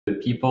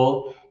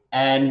people,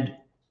 and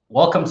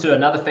welcome to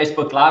another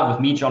Facebook Live with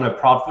me, Jonno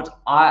Proudfoot.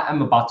 I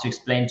am about to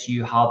explain to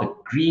you how the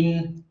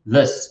green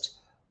list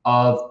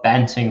of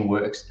Banting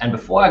works. And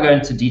before I go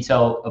into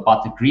detail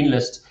about the green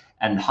list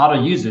and how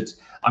to use it,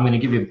 I'm going to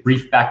give you a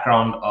brief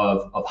background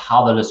of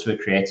how the lists were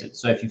created.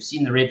 So if you've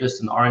seen the red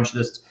list and the orange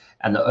list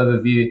and the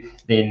overview,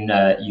 then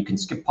you can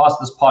skip past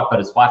this part, but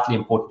it's vitally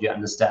important you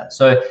understand.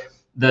 So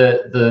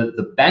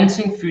the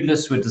Banting food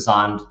lists were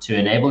designed to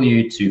enable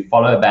you to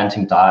follow a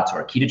Banting diet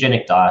or a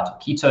ketogenic diet or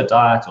keto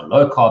diet or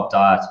low carb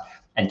diet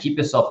and keep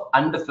yourself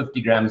under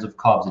 50 grams of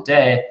carbs a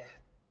day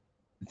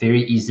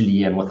very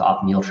easily and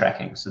without meal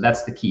tracking. So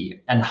that's the key.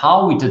 And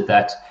how we did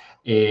that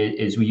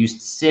is we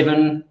used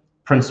 7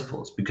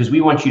 principles, because we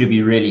want you to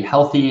be really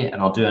healthy,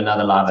 and I'll do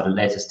another live at a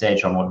later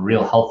stage on what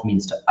real health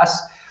means to us.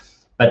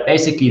 But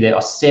basically there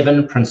are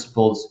 7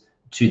 principles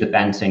to the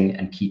Banting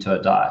and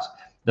keto diet.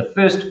 The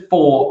first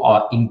 4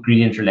 are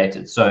ingredient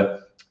related. So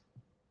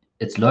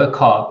it's low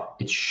carb,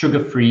 it's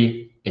sugar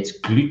free, it's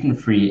gluten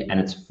free, and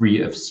it's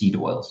free of seed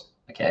oils.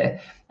 Okay.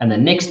 And the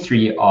next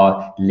 3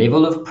 are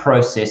level of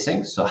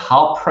processing. So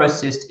how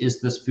processed is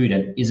this food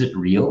and is it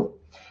real?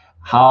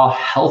 How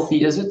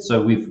healthy is it?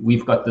 So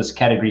we've got this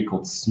category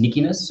called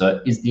sneakiness.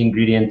 So is the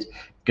ingredient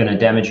going to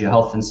damage your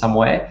health in some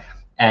way?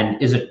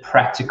 And is it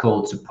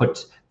practical to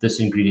put this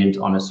ingredient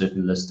on a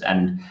certain list?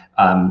 And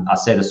I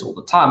say this all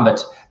the time,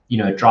 but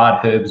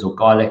dried herbs or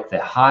garlic,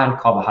 they're high in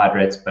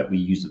carbohydrates, but we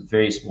use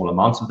very small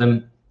amounts of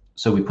them.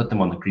 So we put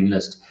them on the green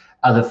list.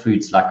 Other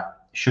foods like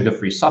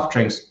sugar-free soft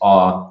drinks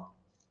are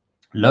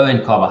low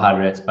in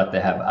carbohydrates, but they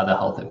have other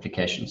health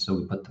implications. So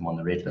we put them on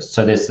the red list.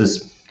 So there's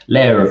this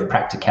layer of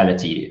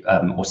practicality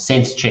or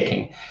sense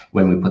checking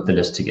when we put the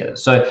list together.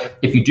 So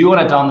if you do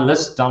want to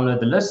download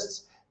the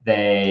lists,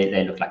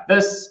 they look like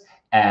this.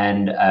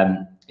 And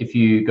if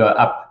you go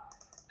up,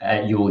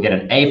 you will get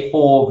an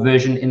A4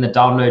 version in the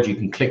download. You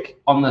can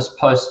click on this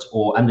post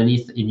or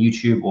underneath in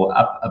YouTube or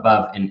up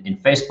above in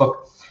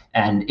Facebook.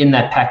 And in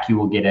that pack, you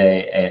will get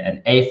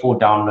an A4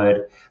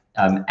 download,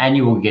 and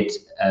you will get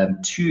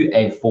 2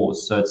 A4s.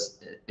 So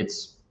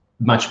it's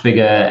much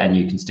bigger, and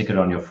you can stick it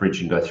on your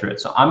fridge and go through it.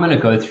 So I'm going to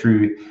go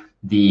through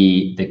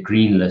the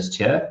green list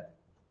here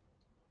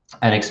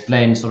and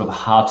explain sort of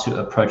how to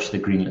approach the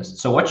green list.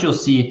 So what you'll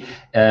see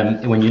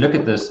when you look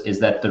at this is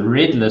that the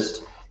red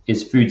list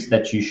is foods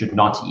that you should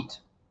not eat.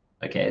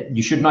 Okay,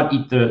 you should not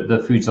eat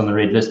the foods on the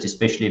red list,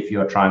 especially if you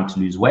are trying to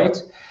lose weight.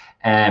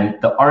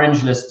 And the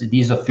orange list,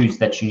 these are foods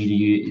that you need to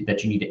use,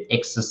 that you need to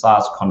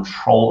exercise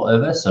control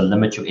over. So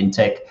limit your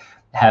intake,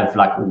 have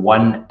like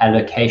one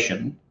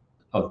allocation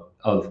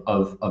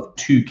of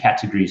 2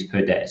 categories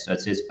per day. So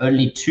it says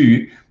only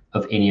 2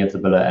 of any of the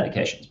below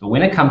allocations. But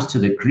when it comes to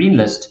the green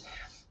list,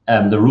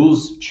 the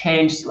rules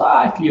changed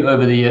slightly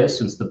over the years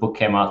since the book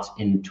came out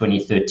in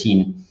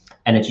 2013.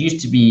 And it used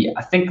to be,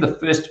 I think the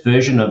first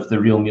version of the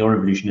Real Meal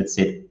Revolution, it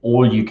said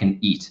all you can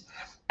eat.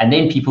 And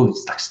then people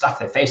just like stuff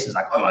their faces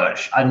like, oh my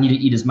gosh, I need to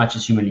eat as much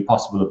as humanly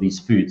possible of these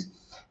foods.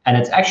 And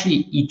it's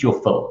actually eat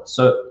your fill.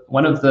 So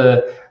one of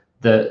the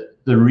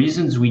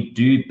reasons we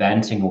do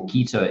Banting or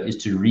keto is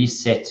to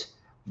reset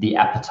the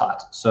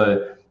appetite.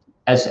 So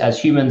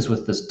as humans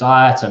with this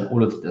diet and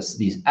all of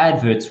these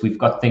adverts, we've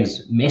got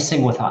things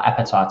messing with our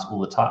appetites all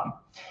the time.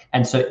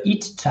 And so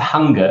eat to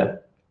hunger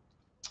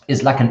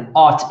is like an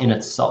art in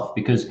itself,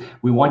 because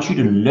we want you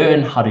to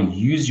learn how to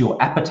use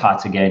your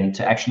appetite again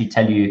to actually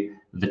tell you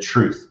the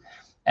truth.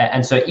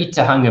 And so eat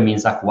to hunger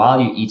means like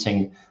while you're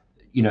eating,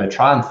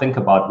 try and think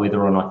about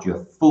whether or not you're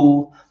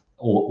full,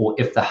 or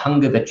if the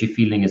hunger that you're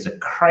feeling is a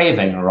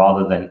craving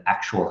rather than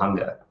actual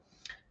hunger.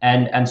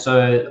 And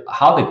so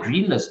how the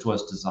green list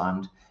was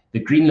designed, the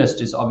green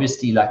list is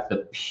obviously like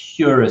the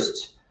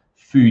purest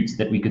foods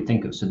that we could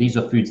think of. So these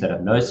are foods that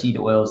have no seed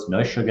oils,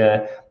 no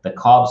sugar, the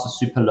carbs are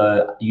super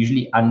low,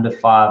 usually under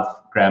 5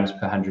 grams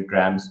per 100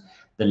 grams.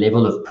 The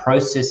level of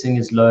processing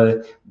is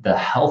low. The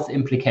health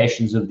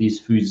implications of these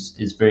foods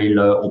is very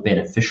low or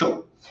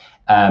beneficial.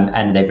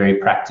 And they're very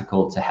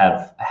practical to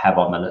have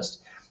on the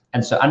list.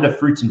 And so under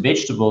fruits and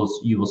vegetables,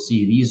 you will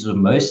see these are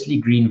mostly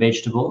green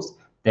vegetables.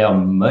 They are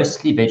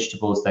mostly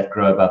vegetables that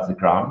grow above the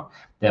ground.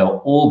 They are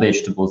all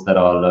vegetables that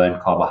are low in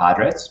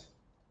carbohydrates.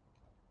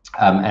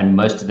 And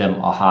most of them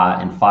are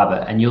high in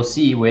fiber. And you'll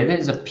see where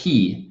there's a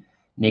P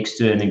next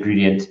to an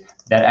ingredient,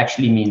 that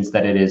actually means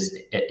that it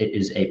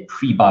is a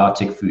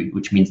prebiotic food,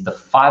 which means the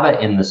fiber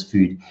in this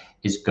food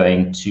is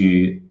going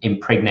to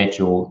impregnate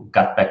your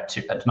gut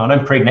bacteria. It's not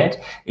impregnate,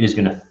 it is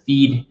going to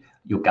feed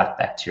your gut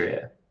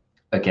bacteria.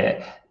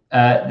 Okay.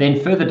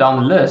 Then further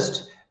down the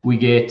list, we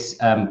get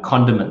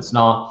condiments.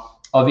 Now,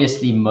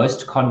 obviously,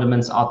 most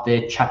condiments out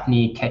there,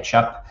 chutney,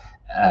 ketchup,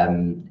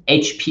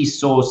 HP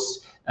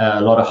sauce,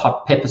 a lot of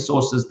hot pepper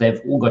sauces, they've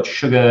all got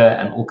sugar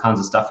and all kinds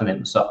of stuff in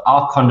them. So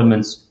our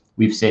condiments,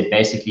 we've said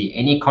basically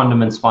any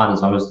condiment's fine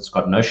as long as it's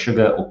got no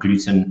sugar or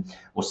gluten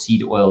or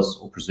seed oils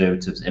or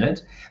preservatives in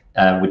it,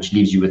 which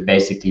leaves you with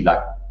basically like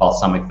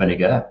balsamic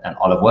vinegar and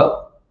olive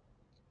oil.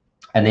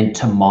 And then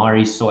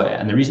tamari soy.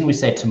 And the reason we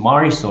say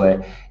tamari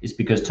soy is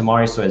because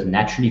tamari soy is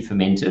naturally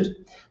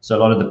fermented. So a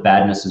lot of the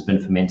badness has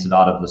been fermented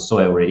out of the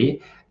soy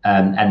already.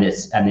 And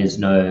there's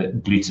no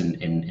gluten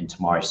in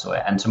tamari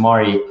soy. And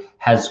tamari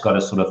has got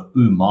a sort of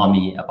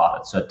umami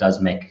about it. So it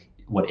does make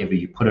whatever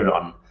you put it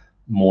on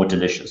more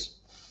delicious.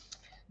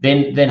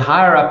 Then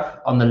higher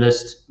up on the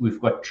list, we've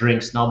got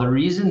drinks. Now, the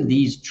reason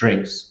these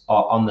drinks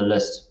are on the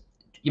list,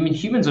 I mean,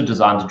 humans are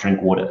designed to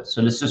drink water.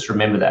 So let's just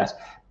remember that.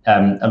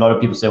 A lot of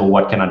people say, well,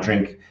 what can I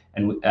drink?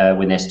 And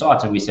when they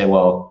start, and we say,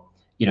 well,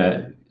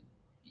 you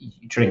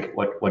drink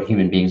what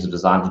human beings are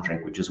designed to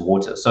drink, which is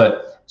water.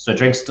 So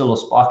drink still or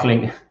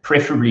sparkling,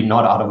 preferably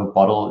not out of a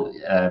bottle.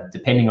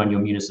 Depending on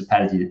your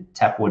municipality,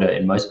 tap water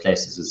in most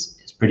places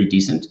is pretty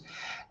decent,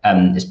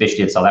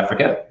 especially in South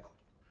Africa.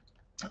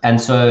 And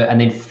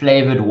then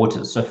flavored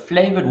waters. So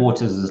flavored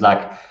waters is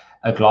like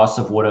a glass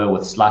of water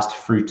with sliced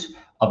fruit.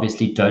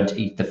 Obviously, don't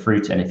eat the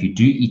fruit. And if you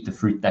do eat the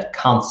fruit, that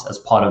counts as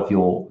part of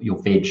your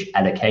veg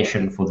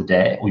allocation for the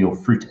day, or your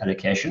fruit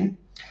allocation.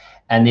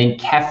 And then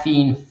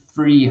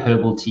caffeine-free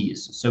herbal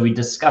teas. So we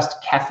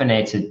discussed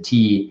caffeinated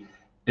tea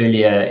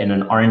earlier in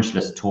an orange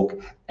list talk.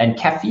 And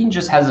caffeine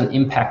just has an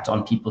impact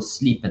on people's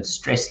sleep and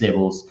stress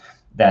levels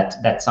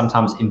that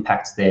sometimes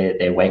impacts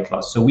their weight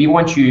loss. So we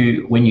want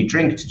you, when you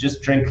drink, to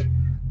just drink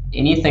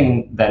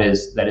anything that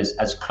is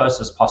as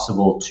close as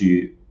possible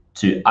to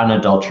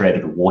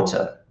unadulterated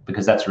water,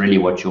 because that's really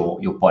what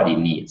your body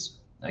needs.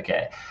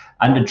 Okay,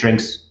 under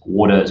drinks,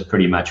 water is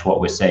pretty much what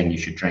we're saying you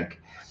should drink.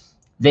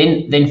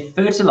 Then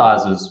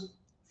fertilizers.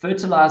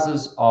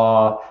 Fertilizers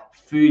are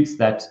foods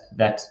that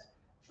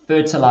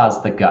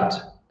fertilize the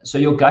gut. So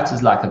your gut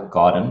is like a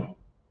garden,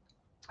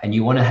 and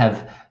you want to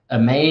have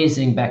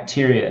amazing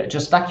bacteria,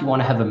 just like you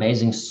want to have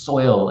amazing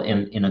soil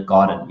in a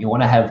garden. You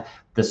want to have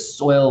the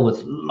soil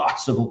with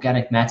lots of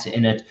organic matter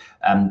in it,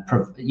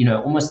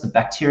 almost the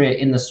bacteria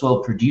in the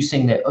soil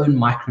producing their own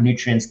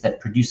micronutrients that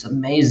produce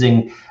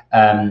amazing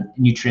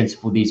nutrients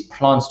for these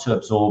plants to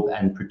absorb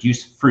and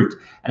produce fruit.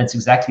 And it's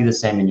exactly the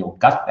same in your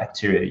gut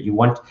bacteria. You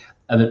want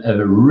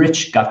a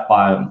rich gut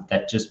biome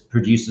that just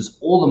produces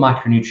all the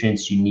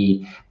micronutrients you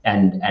need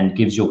and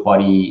gives your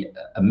body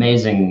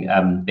amazing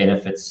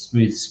benefits: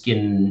 smooth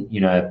skin,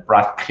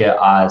 bright, clear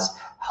eyes,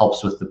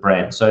 helps with the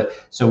brain. So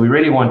we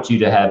really want you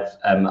to have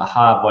a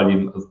high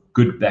volume of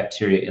good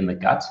bacteria in the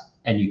gut,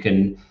 and you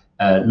can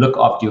look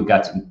after your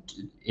gut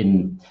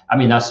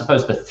I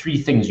suppose the three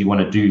things you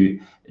want to do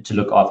to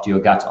look after your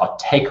gut are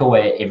take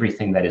away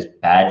everything that is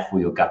bad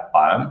for your gut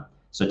biome.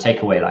 So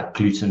take away like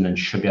gluten and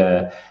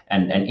sugar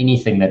and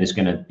anything that is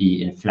going to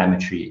be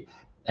inflammatory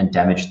and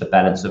damage the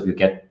balance of your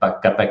gut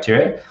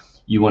bacteria.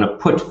 You want to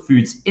put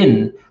foods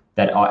in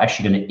that are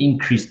actually going to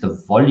increase the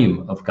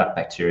volume of gut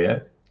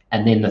bacteria.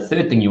 And then the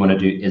third thing you want to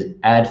do is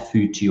add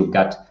food to your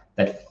gut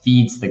that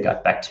feeds the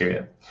gut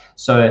bacteria.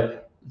 So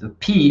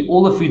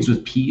all the foods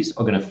with peas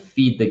are going to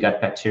feed the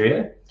gut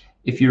bacteria.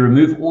 If you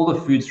remove all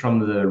the foods from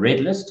the red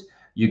list,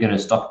 you're going to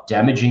stop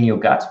damaging your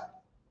gut.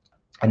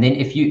 And then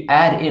if you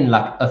add in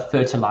like a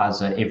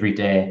fertilizer every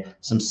day,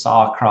 some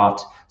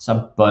sauerkraut,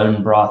 some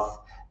bone broth,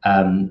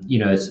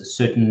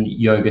 certain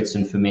yogurts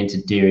and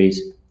fermented dairies,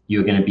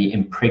 you're going to be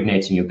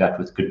impregnating your gut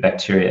with good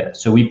bacteria.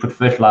 So we put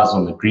fertilizers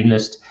on the green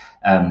list,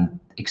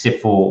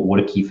 except for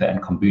water kefir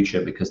and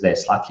kombucha, because they're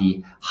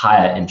slightly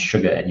higher in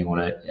sugar and you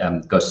want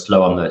to go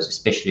slow on those,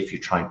 especially if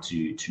you're trying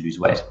to lose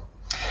weight.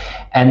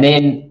 And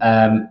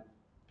then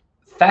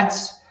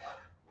fats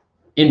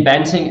in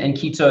Banting and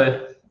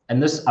keto.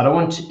 And this, I don't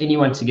want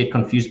anyone to get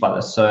confused by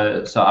this.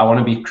 So I want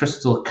to be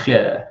crystal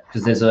clear,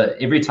 because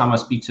every time I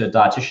speak to a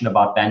dietitian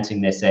about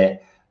Banting, they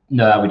say,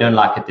 no, we don't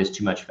like it, there's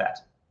too much fat.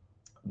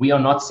 We are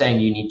not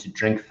saying you need to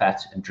drink fat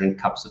and drink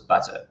cups of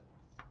butter.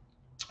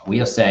 We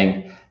are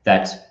saying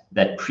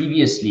that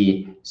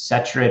previously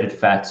saturated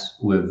fats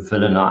were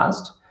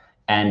villainized,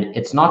 and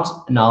it's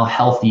not now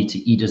healthy to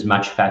eat as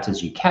much fat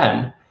as you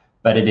can,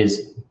 but it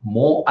is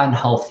more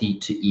unhealthy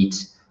to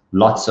eat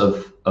lots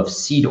of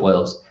seed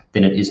oils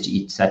than it is to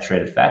eat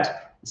saturated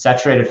fat.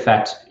 Saturated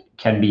fat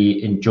can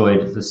be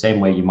enjoyed the same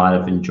way you might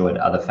have enjoyed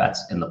other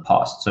fats in the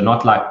past. So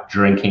not like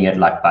drinking it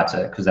like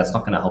butter, because that's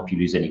not going to help you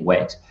lose any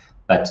weight.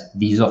 But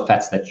these are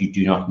fats that you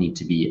do not need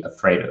to be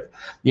afraid of.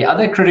 The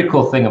other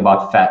critical thing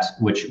about fat,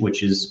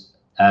 which is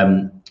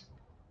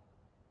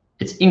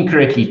it's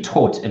incorrectly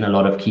taught in a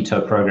lot of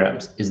keto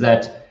programs, is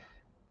that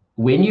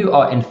when you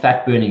are in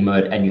fat burning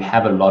mode and you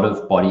have a lot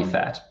of body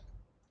fat,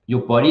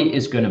 your body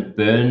is going to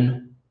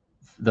burn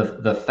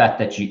the fat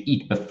that you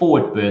eat before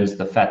it burns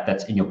the fat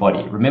that's in your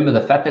body. Remember,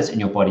 the fat that's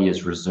in your body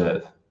is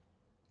reserve.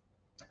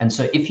 And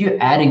so if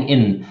you're adding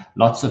in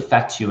lots of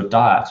fat to your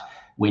diet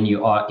when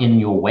you are in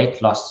your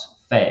weight loss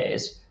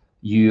phase,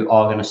 you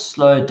are going to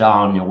slow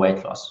down your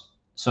weight loss.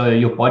 So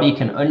your body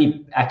can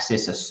only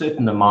access a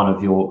certain amount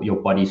of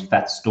your body's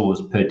fat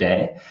stores per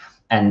day.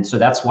 And so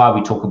that's why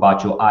we talk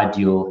about your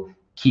ideal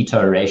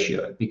keto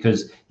ratio,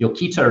 because your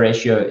keto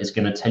ratio is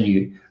going to tell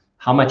you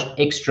how much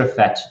extra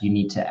fat you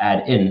need to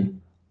add in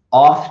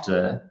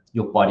after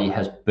your body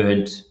has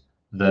burnt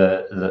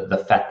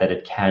the fat that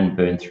it can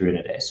burn through in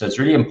a day. So it's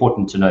really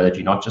important to know that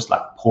you're not just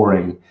like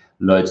pouring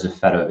loads of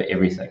fat over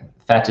everything.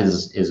 Fat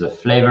is a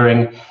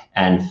flavoring,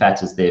 and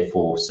fat is there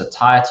for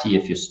satiety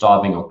if you're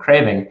starving or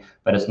craving,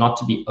 but it's not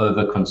to be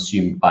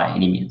over-consumed by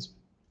any means.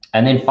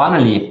 And then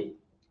finally,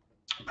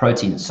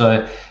 protein.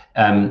 So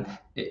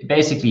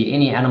basically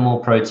any animal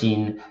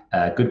protein,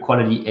 good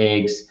quality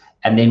eggs.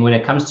 And then when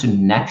it comes to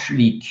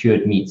naturally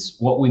cured meats,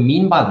 what we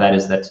mean by that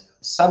is that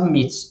some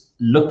meats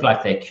look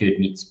like they're cured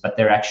meats, but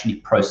they're actually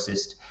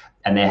processed,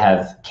 and they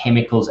have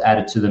chemicals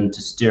added to them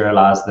to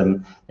sterilize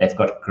them. They've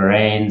got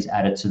grains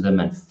added to them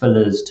and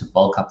fillers to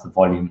bulk up the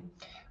volume.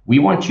 We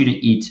want you to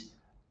eat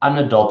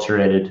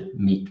unadulterated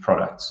meat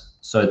products.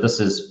 So this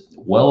is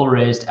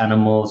well-raised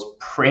animals,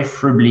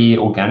 preferably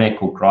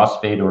organic or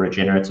grass-fed or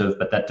regenerative,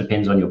 but that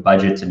depends on your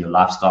budget and your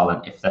lifestyle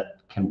and if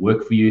that can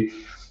work for you.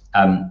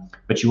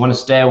 But you want to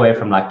stay away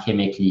from like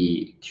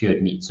chemically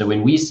cured meat. So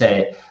when we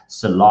say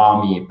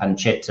salami,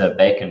 pancetta,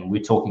 bacon,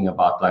 we're talking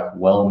about like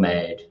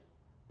well-made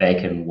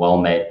bacon,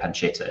 well-made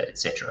pancetta,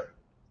 etc.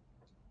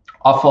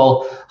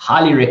 Offal,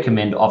 highly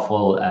recommend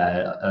offal.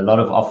 A lot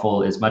of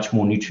offal is much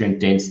more nutrient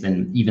dense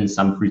than even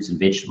some fruits and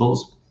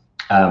vegetables.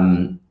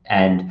 And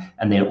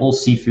then all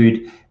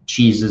seafood,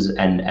 cheeses,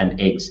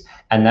 and eggs.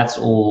 And that's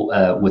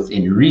all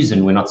within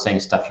reason. We're not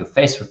saying stuff your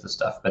face with the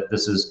stuff, but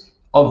this is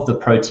of the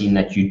protein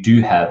that you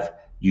do have,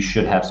 you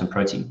should have some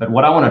protein. But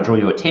what I want to draw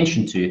your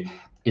attention to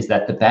is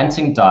that the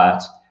Banting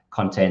diet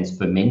contains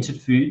fermented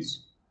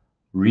foods,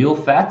 real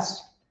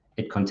fats,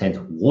 it contains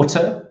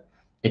water,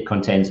 it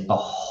contains a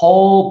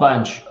whole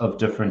bunch of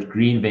different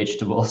green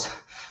vegetables,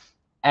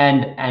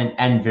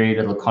 and very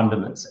little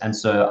condiments. And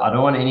so I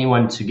don't want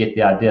anyone to get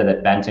the idea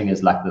that Banting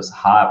is like this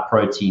high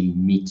protein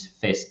meat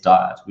fest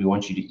diet. We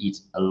want you to eat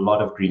a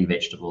lot of green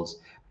vegetables.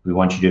 We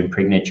want you to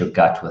impregnate your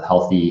gut with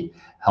healthy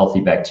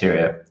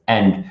bacteria.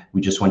 And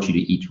we just want you to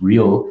eat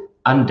real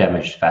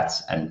undamaged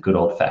fats and good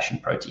old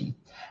fashioned protein.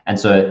 And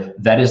so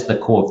that is the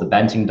core of the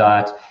Banting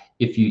diet.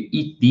 If you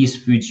eat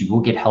these foods, you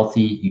will get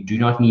healthy. You do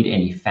not need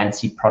any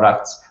fancy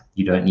products.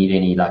 You don't need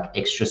any like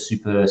extra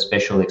super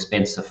special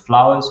expensive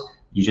flours.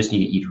 You just need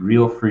to eat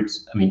real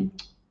fruits,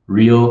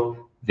 real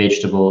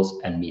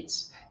vegetables and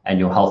meats, and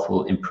your health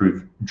will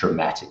improve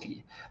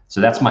dramatically. So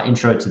that's my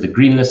intro to the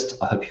green list.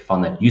 I hope you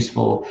found that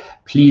useful.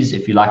 Please,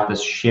 if you like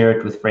this, share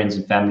it with friends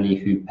and family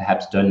who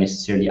perhaps don't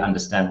necessarily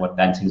understand what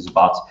Banting is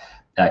about,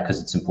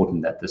 because it's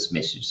important that this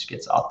message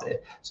gets out there.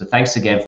 So thanks again.